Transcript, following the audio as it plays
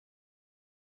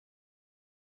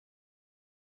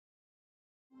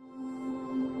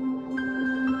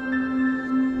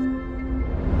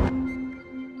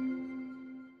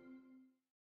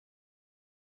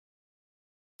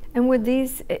And would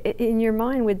these, in your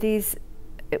mind, would these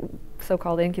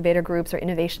so-called incubator groups or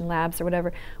innovation labs or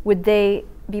whatever, would they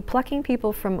be plucking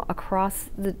people from across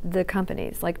the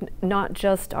companies, like not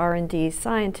just R&D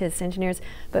scientists, engineers,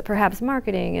 but perhaps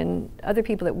marketing and other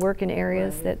people that work in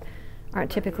areas that aren't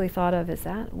typically thought of as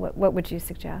that? What would you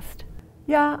suggest?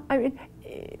 Yeah, I mean,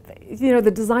 you know,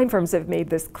 the design firms have made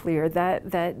this clear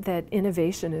that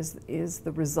innovation is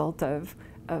the result of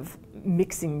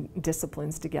mixing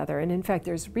disciplines together. And in fact,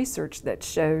 there's research that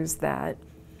shows that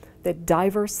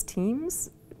diverse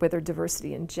teams, whether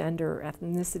diversity in gender, or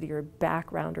ethnicity, or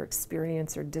background, or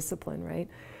experience, or discipline, right,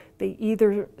 they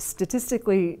either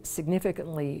statistically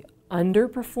significantly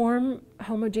underperform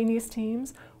homogeneous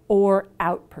teams or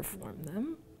outperform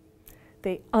them.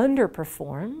 They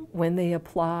underperform when they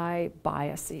apply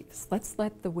biases. Let's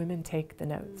let the women take the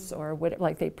notes, or what,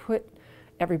 like they put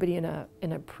everybody in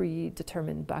a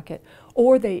predetermined bucket,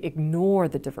 or they ignore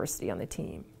the diversity on the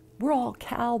team. We're all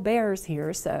Cal Bears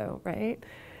here, so, right?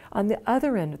 On the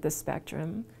other end of the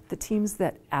spectrum, the teams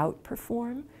that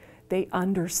outperform, they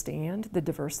understand the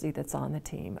diversity that's on the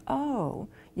team. Oh,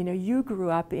 you know, you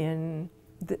grew up in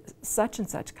such and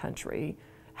such country.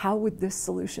 How would this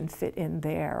solution fit in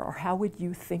there? Or how would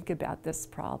you think about this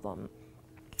problem?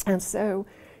 And so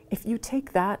if you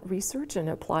take that research and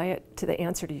apply it to the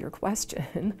answer to your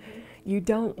question, you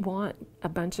don't want a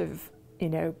bunch of, you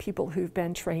know, people who've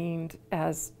been trained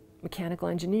as mechanical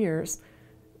engineers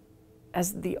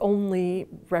as the only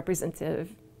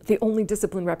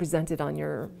discipline represented on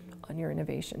your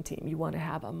innovation team. You want to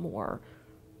have a more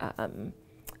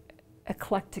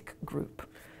eclectic group.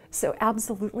 So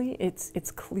absolutely,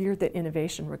 it's clear that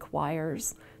innovation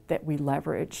requires that we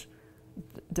leverage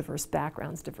diverse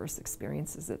backgrounds, diverse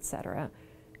experiences, et cetera.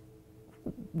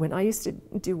 When I used to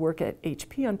do work at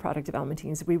HP on product development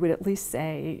teams, we would at least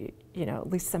say, you know,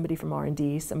 at least somebody from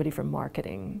R&D, somebody from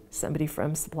marketing, somebody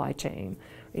from supply chain.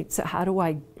 Right? So how do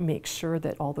I make sure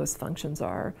that all those functions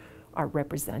are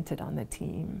represented on the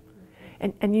team?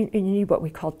 And you need what we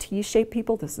call T-shaped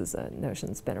people. This is a notion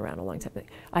that's been around a long time.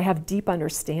 I have deep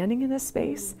understanding in this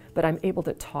space, but I'm able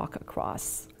to talk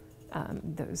across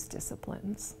those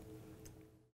disciplines.